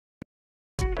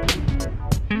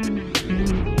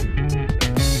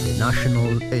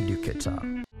Bible educator.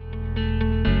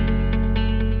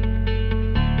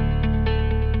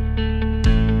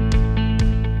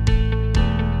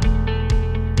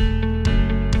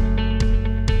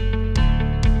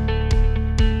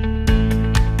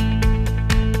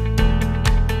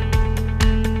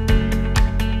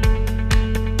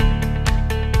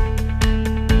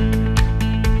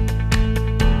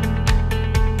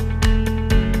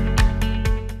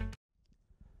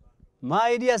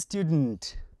 My dear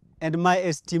student and my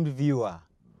esteemed viewer,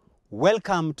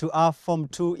 welcome to our Form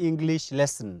 2 English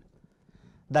lesson.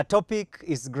 The topic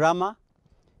is grammar,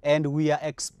 and we are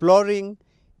exploring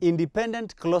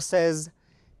independent clauses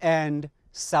and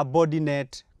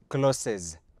subordinate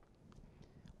clauses.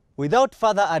 Without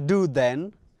further ado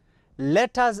then,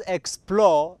 let us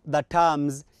explore the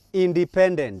terms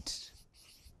independent.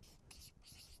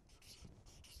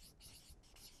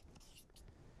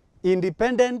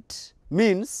 Independent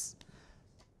means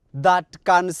that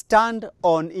can stand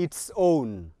on its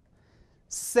own,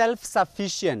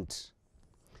 self-sufficient,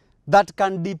 that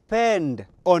can depend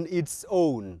on its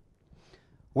own.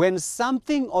 When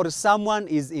something or someone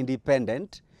is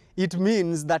independent, it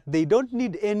means that they don't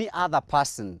need any other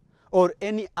person or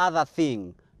any other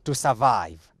thing to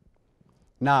survive.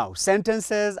 Now,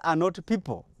 sentences are not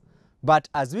people, but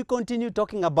as we continue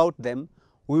talking about them,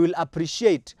 we will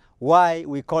appreciate why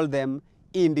we call them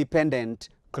independent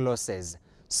clauses.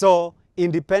 So,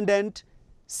 independent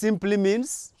simply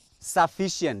means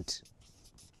sufficient,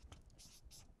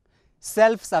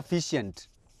 self-sufficient,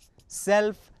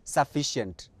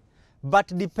 self-sufficient. But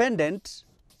dependent,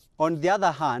 on the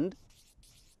other hand,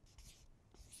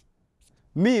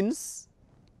 means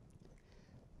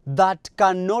that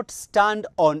cannot stand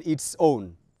on its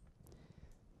own,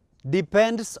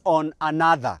 depends on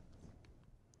another.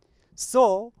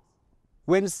 So,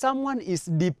 when someone is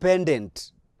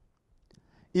dependent,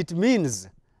 it means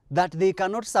that they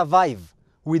cannot survive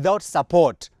without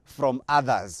support from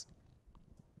others.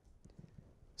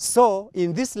 So,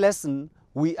 in this lesson,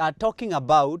 we are talking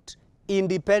about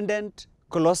independent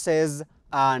clauses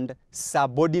and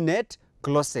subordinate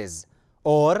clauses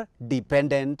or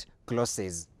dependent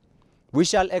clauses. We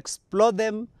shall explore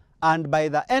them, and by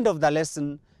the end of the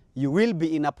lesson, you will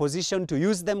be in a position to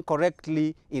use them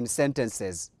correctly in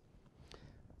sentences.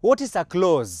 What is a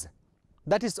clause?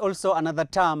 That is also another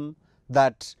term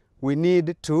that we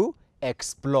need to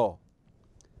explore.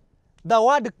 The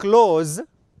word clause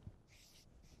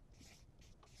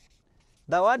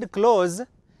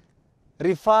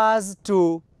refers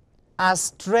to a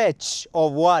stretch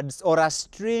of words or a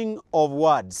string of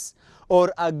words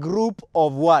or a group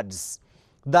of words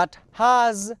that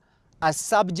has a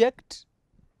subject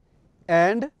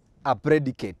and a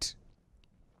predicate.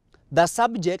 The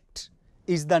subject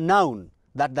is the noun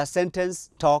that the sentence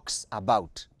talks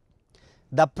about.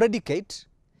 The predicate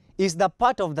is the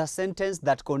part of the sentence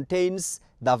that contains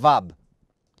the verb.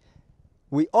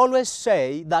 We always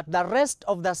say that the rest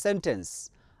of the sentence,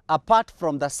 apart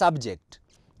from the subject,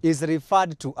 is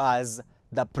referred to as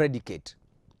the predicate.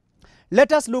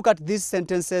 Let us look at these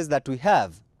sentences that we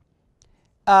have.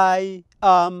 I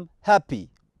am happy.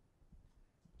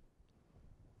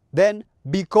 Then,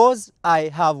 because I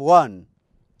have won.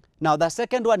 Now, the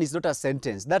second one is not a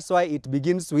sentence. That's why it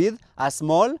begins with a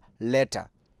small letter.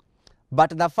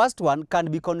 But the first one can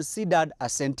be considered a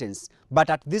sentence. But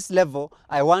at this level,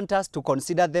 I want us to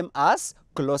consider them as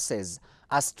clauses,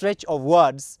 a stretch of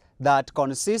words that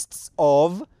consists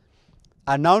of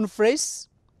a noun phrase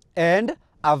and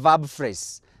a verb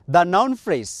phrase. The noun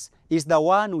phrase is the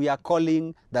one we are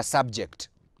calling the subject,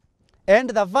 and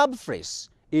the verb phrase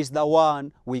is the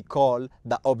one we call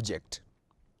the object.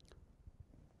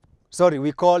 Sorry,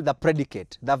 we call the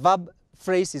predicate. The verb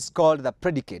phrase is called the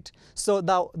predicate. So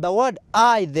the word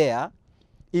I there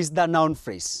is the noun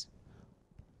phrase.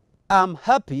 I'm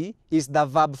happy is the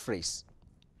verb phrase.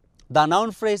 The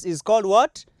noun phrase is called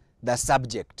what? The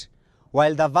subject.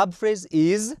 While the verb phrase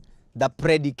is the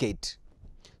predicate.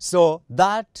 So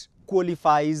that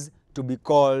qualifies to be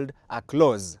called a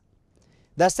clause.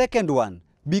 The second one,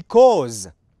 because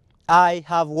I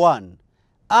have won.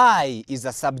 I is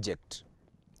a subject.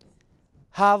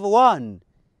 Have won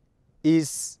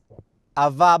is a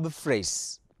verb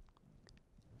phrase.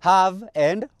 Have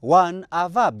and won are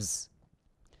verbs.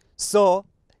 So,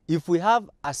 if we have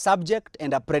a subject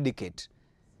and a predicate,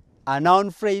 a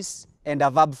noun phrase and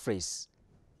a verb phrase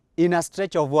in a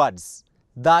stretch of words,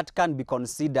 that can be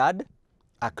considered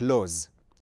a clause.